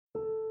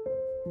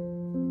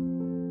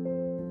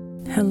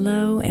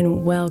Hello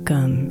and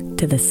welcome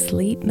to the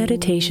Sleep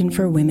Meditation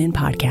for Women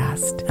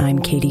podcast. I'm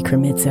Katie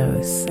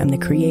Kremitzos. I'm the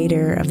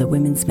creator of the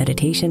Women's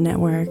Meditation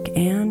Network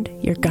and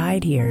your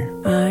guide here.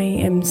 I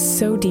am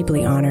so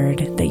deeply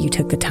honored that you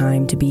took the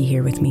time to be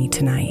here with me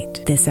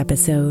tonight. This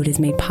episode is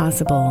made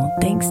possible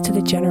thanks to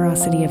the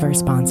generosity of our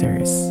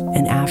sponsors.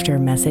 And after a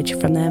message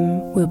from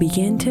them, we'll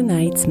begin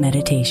tonight's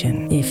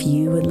meditation. If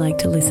you would like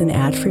to listen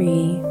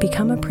ad-free,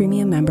 become a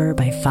premium member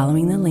by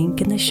following the link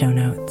in the show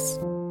notes.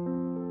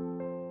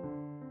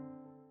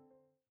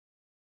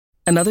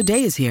 Another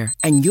day is here,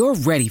 and you're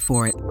ready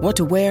for it. What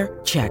to wear?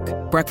 Check.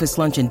 Breakfast,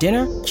 lunch, and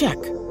dinner?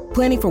 Check.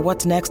 Planning for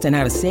what's next and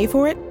how to save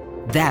for it?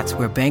 That's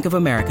where Bank of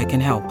America can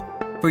help.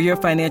 For your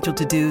financial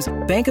to-dos,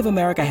 Bank of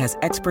America has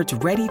experts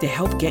ready to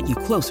help get you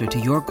closer to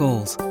your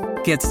goals.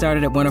 Get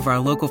started at one of our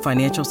local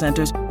financial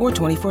centers or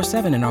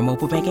 24/7 in our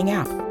mobile banking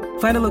app.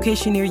 Find a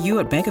location near you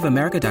at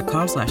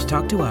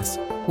bankofamerica.com/talktous.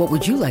 What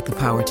would you like the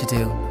power to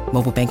do?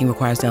 Mobile banking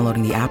requires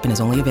downloading the app and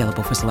is only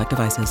available for select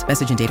devices.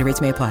 Message and data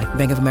rates may apply.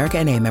 Bank of America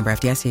N.A., member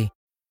FDIC.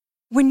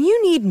 When you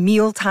need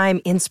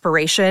mealtime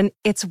inspiration,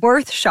 it's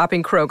worth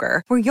shopping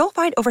Kroger, where you'll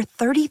find over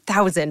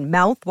 30,000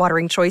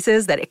 mouth-watering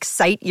choices that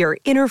excite your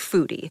inner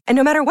foodie. And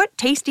no matter what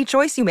tasty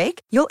choice you make,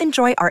 you'll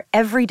enjoy our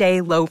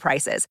everyday low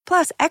prices,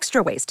 plus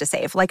extra ways to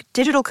save, like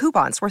digital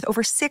coupons worth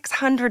over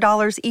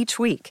 $600 each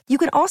week. You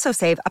can also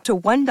save up to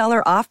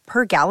 $1 off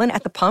per gallon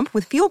at the pump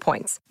with fuel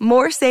points.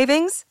 More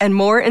savings and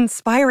more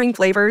inspiring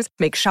flavors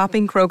make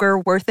shopping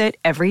Kroger worth it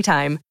every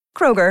time.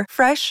 Kroger,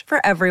 fresh for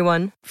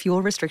everyone.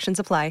 Fuel restrictions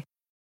apply.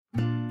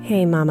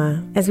 Hey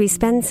Mama, as we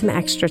spend some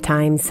extra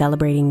time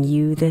celebrating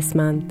you this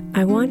month,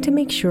 I want to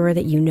make sure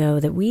that you know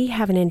that we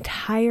have an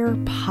entire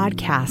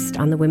podcast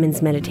on the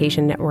Women's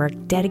Meditation Network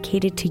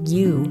dedicated to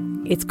you.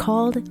 It's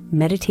called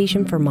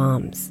Meditation for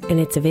Moms, and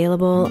it's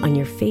available on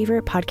your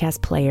favorite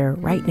podcast player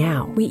right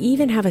now. We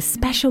even have a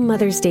special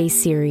Mother's Day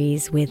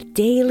series with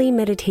daily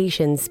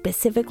meditations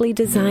specifically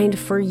designed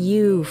for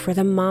you, for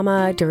the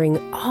mama, during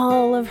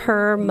all of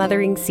her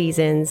mothering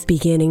seasons,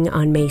 beginning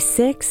on May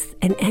 6th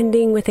and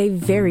ending with a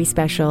very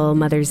special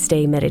Mother's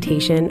Day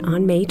meditation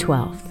on May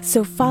 12th.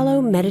 So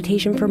follow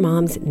Meditation for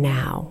Moms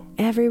now,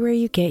 everywhere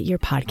you get your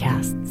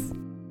podcasts.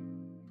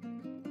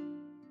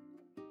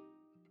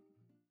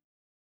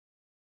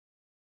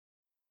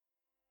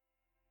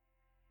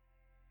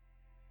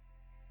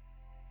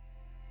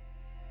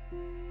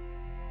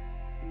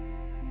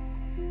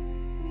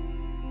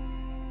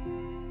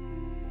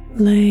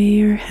 Lay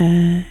your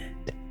head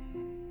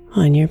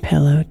on your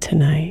pillow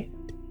tonight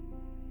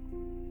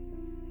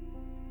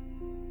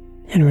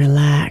and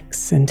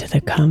relax into the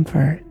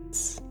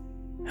comforts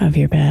of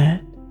your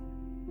bed.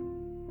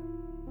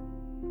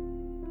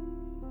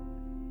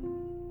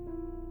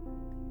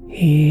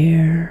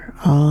 Here,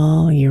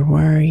 all your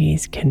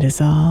worries can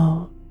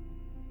dissolve.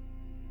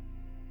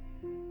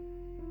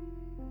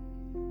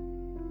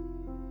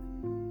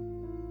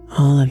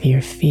 All of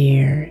your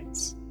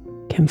fears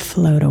can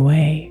float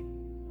away.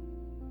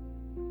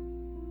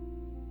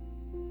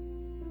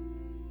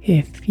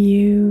 If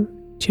you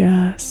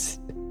just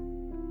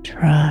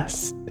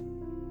trust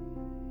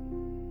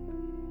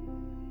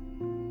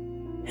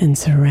and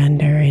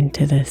surrender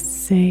into the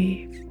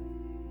safe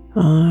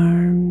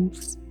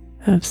arms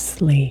of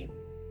sleep.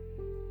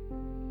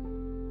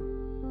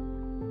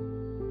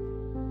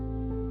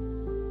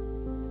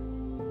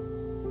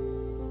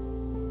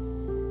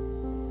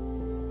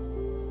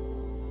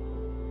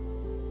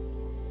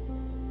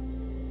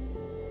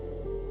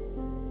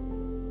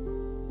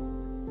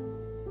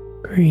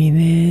 Breathe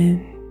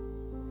in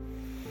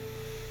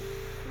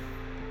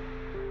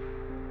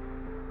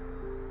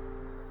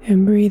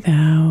and breathe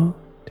out,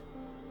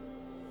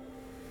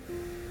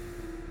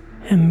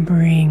 and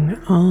bring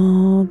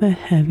all the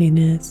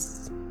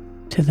heaviness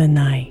to the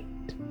night.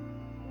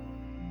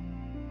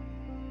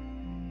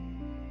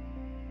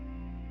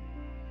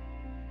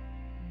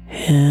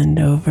 Hand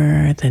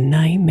over the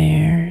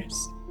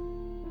nightmares,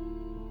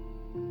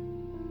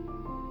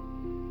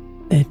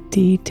 the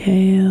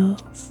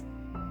details,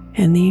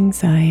 and the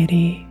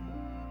anxiety,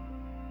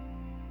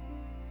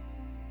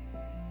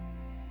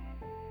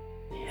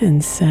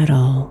 and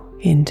settle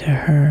into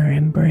her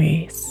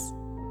embrace.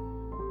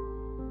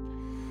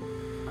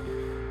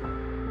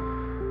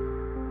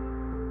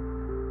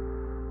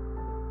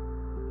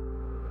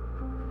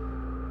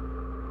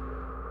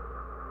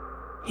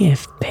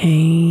 If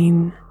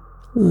pain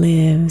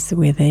lives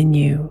within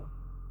you,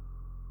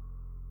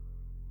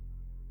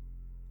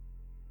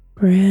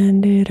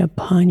 branded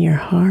upon your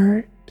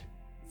heart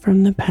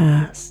from the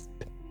past,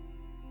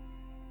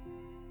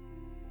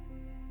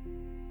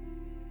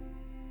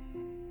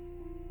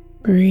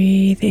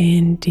 breathe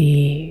in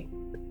deep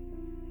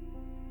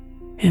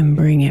and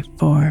bring it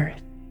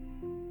forth.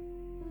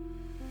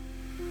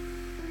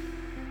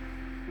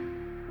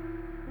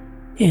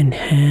 And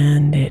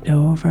hand it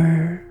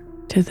over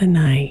to the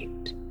night.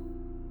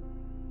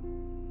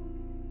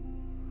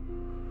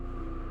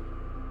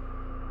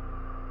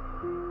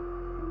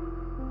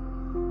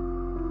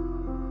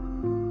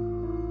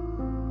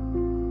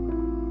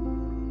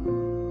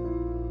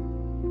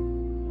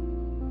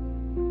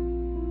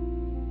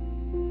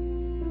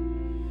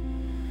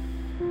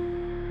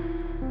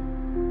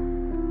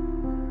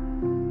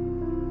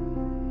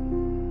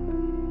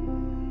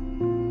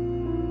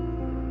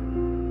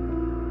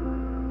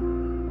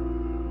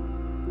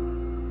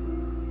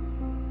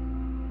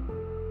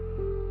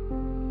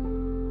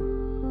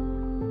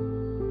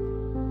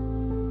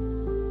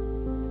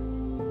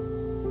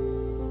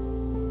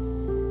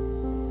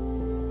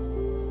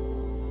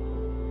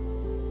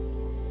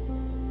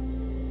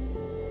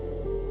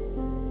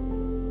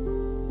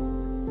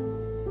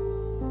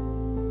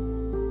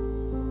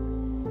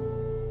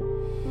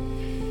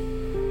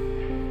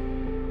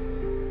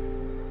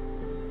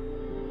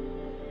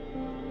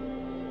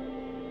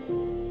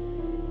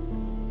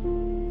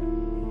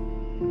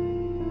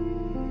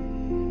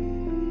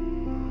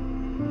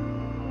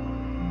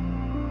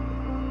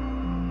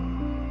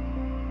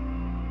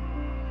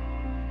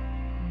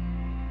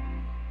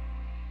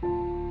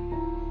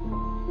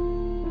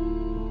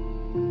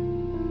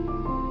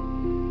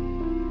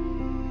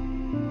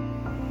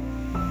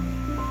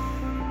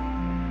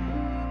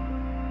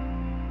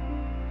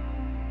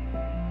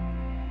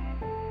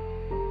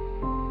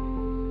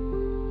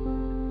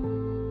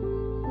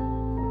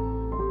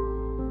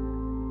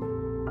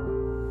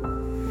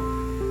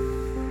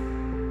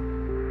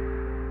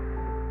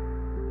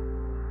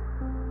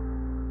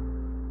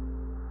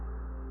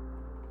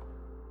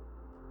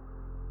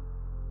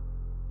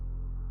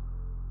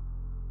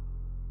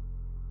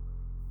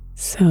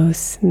 So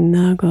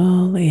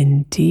snuggle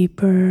in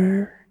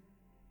deeper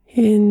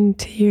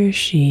into your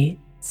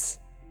sheets,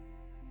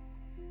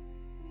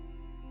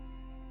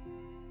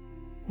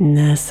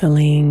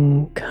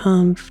 nestling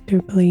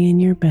comfortably in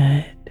your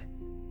bed.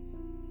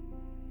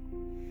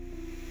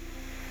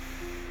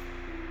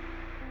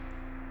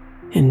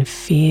 And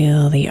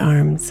feel the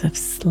arms of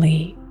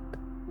sleep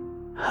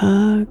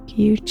hug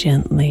you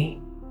gently.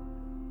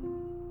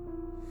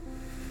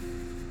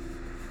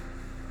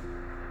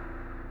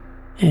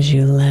 As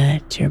you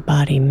let your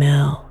body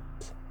melt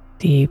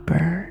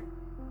deeper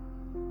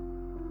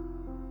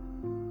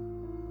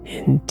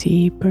and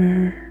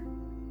deeper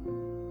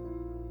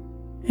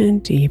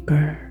and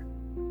deeper.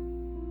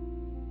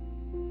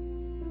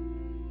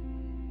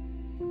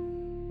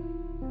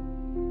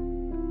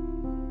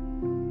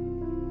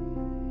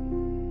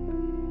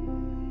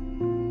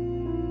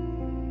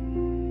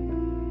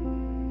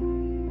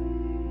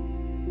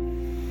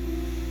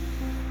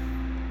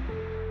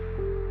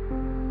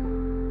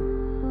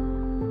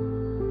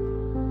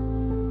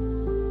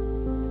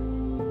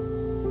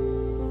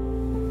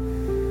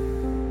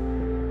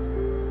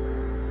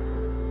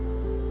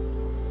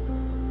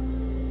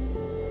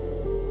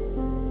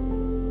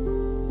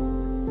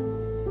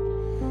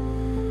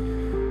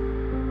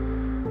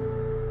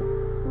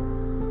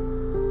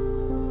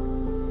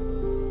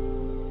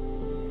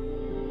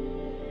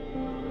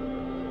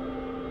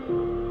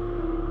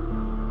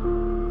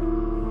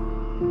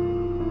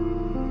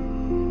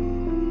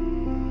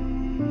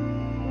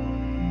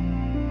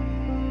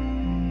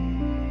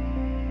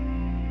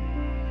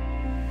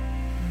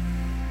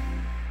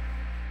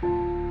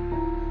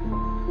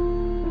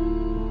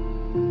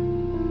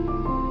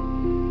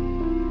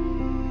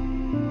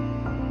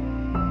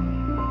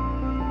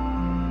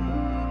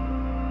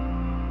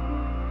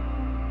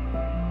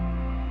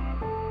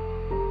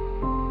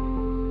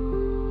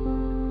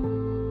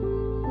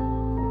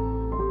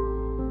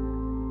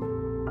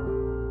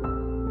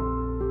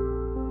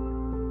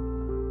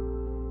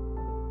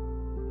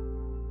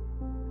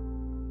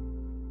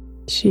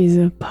 She's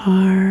a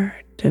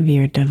part of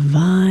your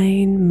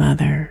divine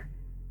mother.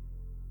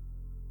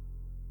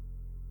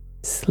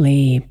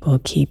 Sleep will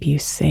keep you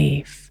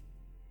safe,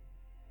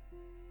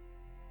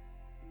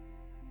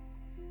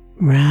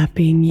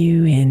 wrapping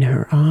you in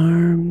her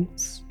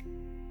arms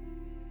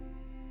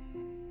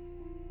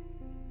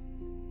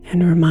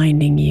and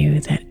reminding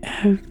you that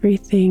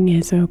everything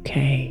is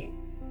okay.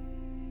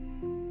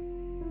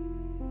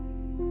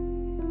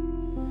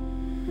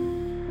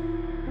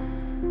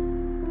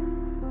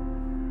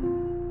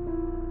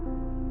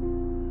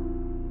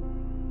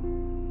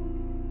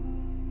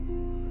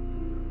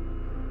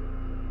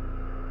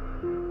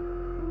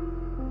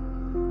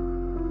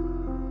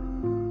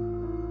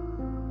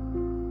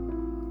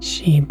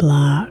 She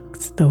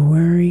blocks the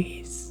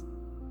worries,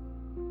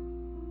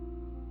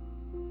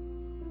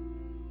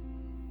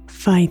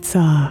 fights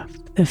off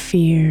the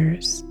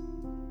fears,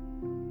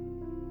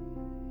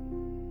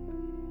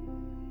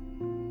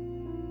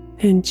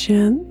 and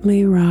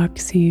gently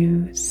rocks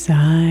you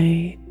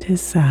side to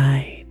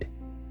side.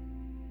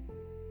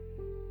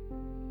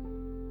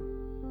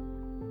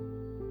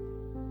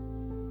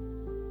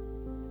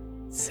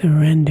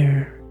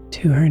 Surrender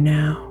to her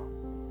now.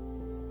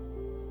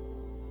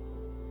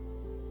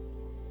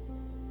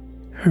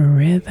 Her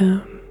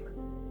rhythm,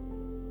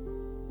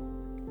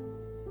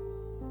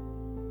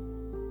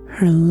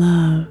 her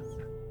love,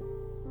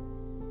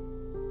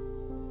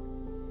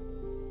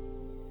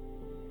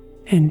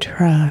 and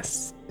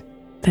trust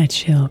that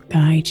she'll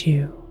guide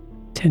you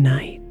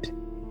tonight.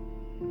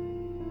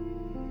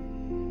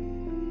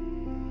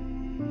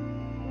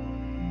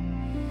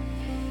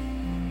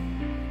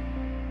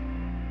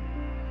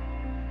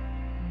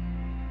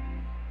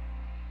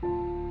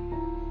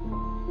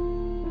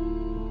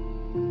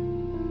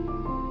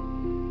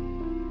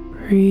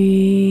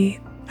 Breathe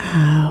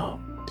out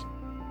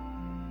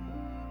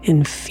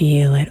and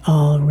feel it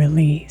all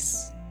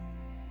release.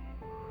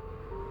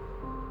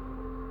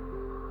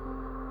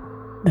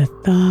 The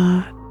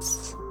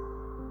thoughts,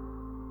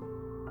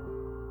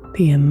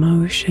 the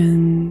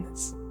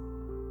emotions,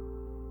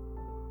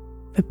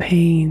 the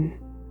pain.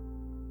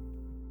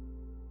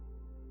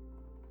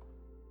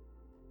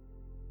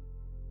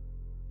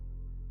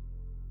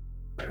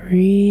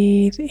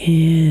 Breathe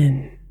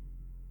in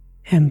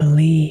and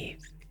believe.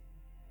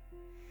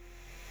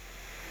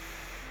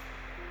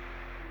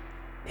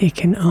 It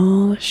can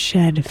all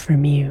shed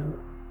from you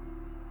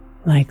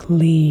like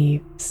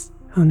leaves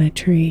on a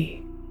tree.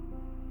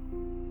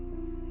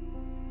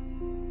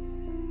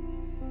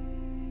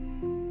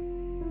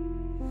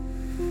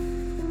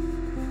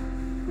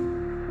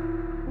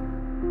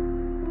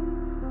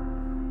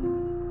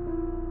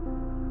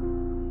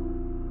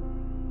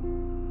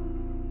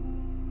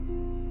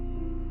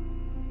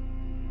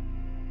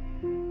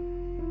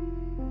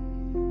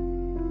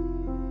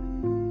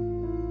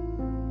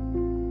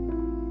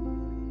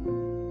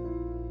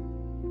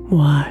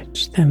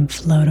 Watch them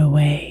float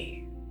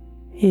away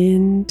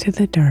into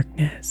the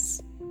darkness.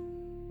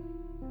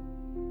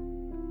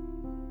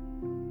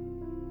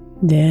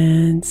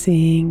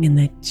 dancing in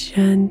the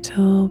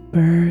gentle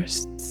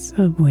bursts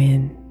of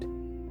wind.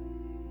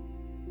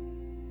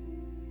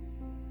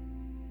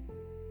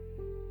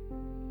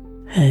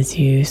 As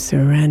you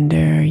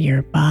surrender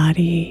your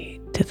body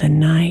to the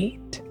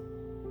night,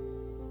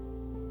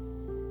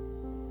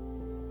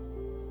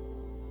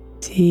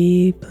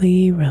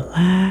 deeply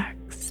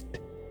relaxed,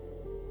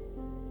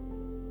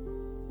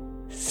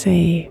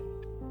 safe,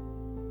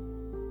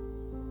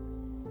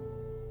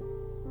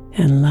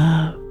 and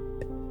loved.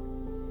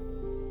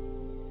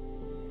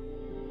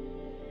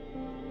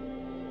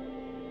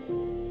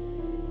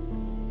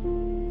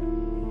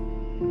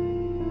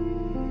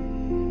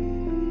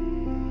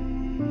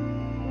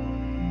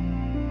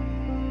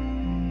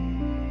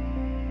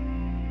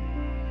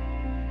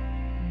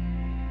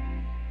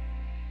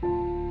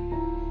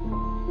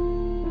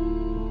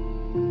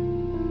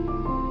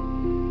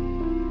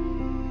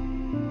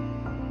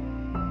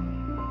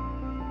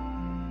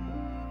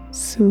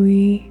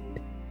 Sweet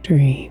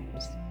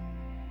dreams,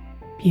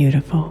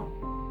 beautiful.